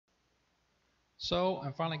So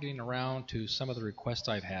I'm finally getting around to some of the requests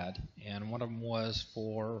I've had, and one of them was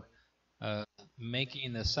for uh,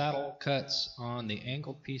 making the saddle cuts on the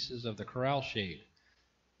angled pieces of the corral shade.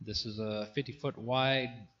 This is a 50-foot wide,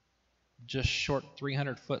 just short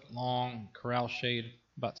 300-foot long corral shade,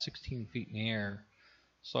 about 16 feet in the air.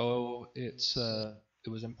 So it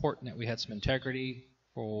was important that we had some integrity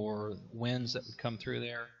for winds that would come through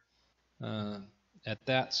there. Uh, at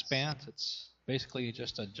that span, it's basically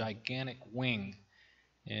just a gigantic wing,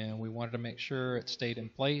 and we wanted to make sure it stayed in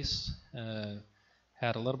place.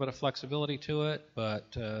 Had a little bit of flexibility to it,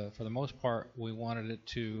 but for the most part, we wanted it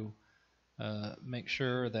to make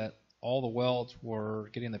sure that all the welds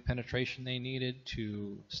were getting the penetration they needed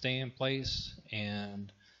to stay in place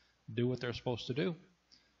and do what they're supposed to do.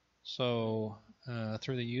 So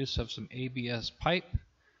through the use of some ABS pipe,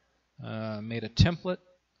 made a template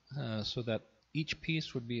so that each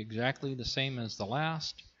piece would be exactly the same as the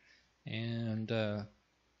last, and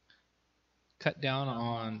cut down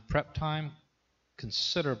on prep time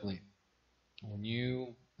considerably. When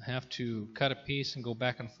you have to cut a piece and go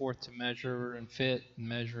back and forth to measure and fit and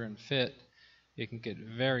measure and fit, it can get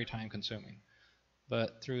very time consuming.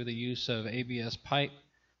 But through the use of ABS pipe,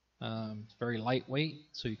 it's very lightweight,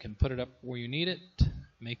 so you can put it up where you need it,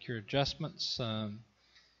 make your adjustments,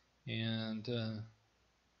 and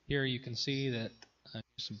here you can see that I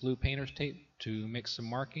use some blue painter's tape to make some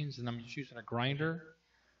markings, and I'm just using a grinder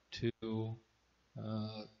to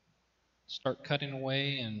start cutting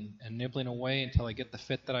away and nibbling away until I get the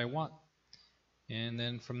fit that I want. And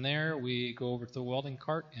then from there we go over to the welding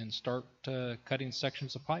cart and start cutting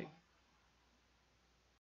sections of pipe.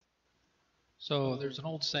 So there's an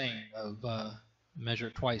old saying of measure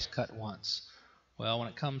twice, cut once. Well, when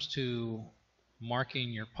it comes to marking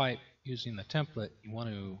your pipe using the template, you want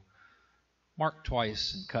to mark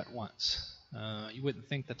twice and cut once. You wouldn't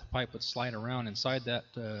think that the pipe would slide around inside that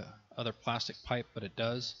other plastic pipe, but it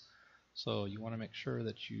does. So you want to make sure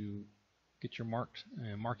that you get your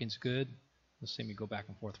markings good. You'll see me go back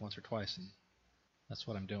and forth once or twice, and that's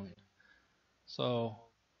what I'm doing. So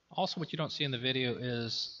also what you don't see in the video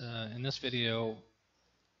is in this video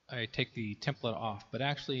I take the template off, but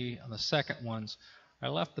actually on the second ones I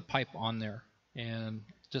left the pipe on there and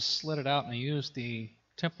just slid it out, and I used the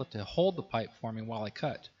template to hold the pipe for me while I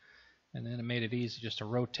cut, and then it made it easy just to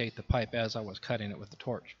rotate the pipe as I was cutting it with the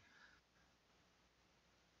torch.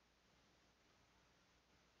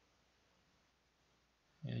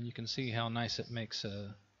 And you can see how nice it makes.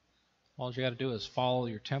 All you got to do is follow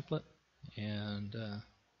your template, and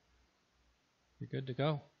you're good to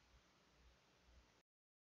go.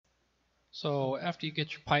 So after you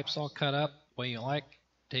get your pipes all cut up the way you like,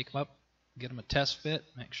 take them up, get them a test fit,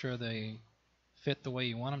 make sure they fit the way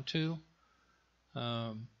you want them to.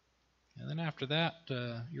 And then after that,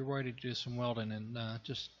 you're ready to do some welding, and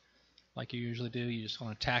just like you usually do, you just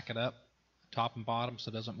want to tack it up top and bottom so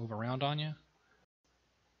it doesn't move around on you.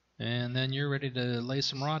 And then you're ready to lay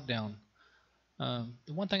some rod down.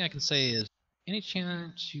 The one thing I can say is any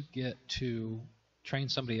chance you get to train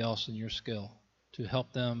somebody else in your skill to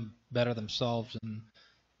help them better themselves in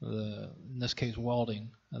this case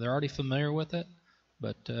welding. They're already familiar with it,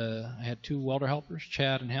 but I had two welder helpers,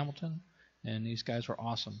 Chad and Hamilton, and these guys were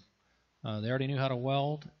awesome. They already knew how to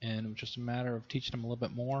weld, and it was just a matter of teaching them a little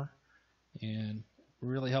bit more and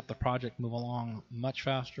really helped the project move along much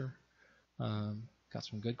faster. Got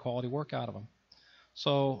some good quality work out of them.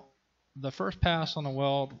 So the first pass on the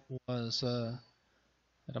weld was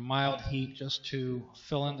at a mild heat just to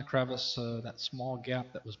fill in the crevice, that small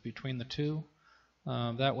gap that was between the two.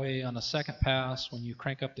 That way on the second pass, when you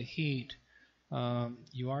crank up the heat,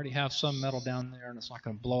 you already have some metal down there and it's not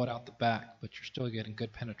going to blow it out the back, but you're still getting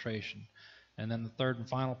good penetration. And then the third and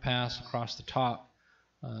final pass across the top,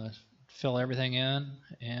 fill everything in,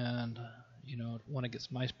 and want to get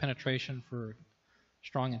some nice penetration for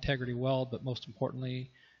strong integrity weld, but most importantly,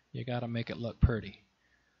 you got to make it look pretty.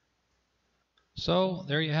 So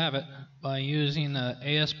there you have it. By using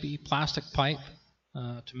ASB plastic pipe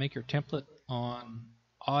to make your template on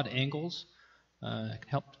odd angles, it can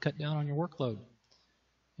help cut down on your workload.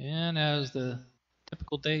 And as the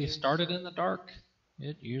typical day started in the dark,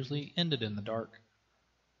 it usually ended in the dark,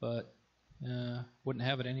 but wouldn't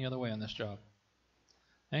have it any other way on this job.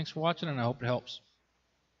 Thanks for watching, and I hope it helps.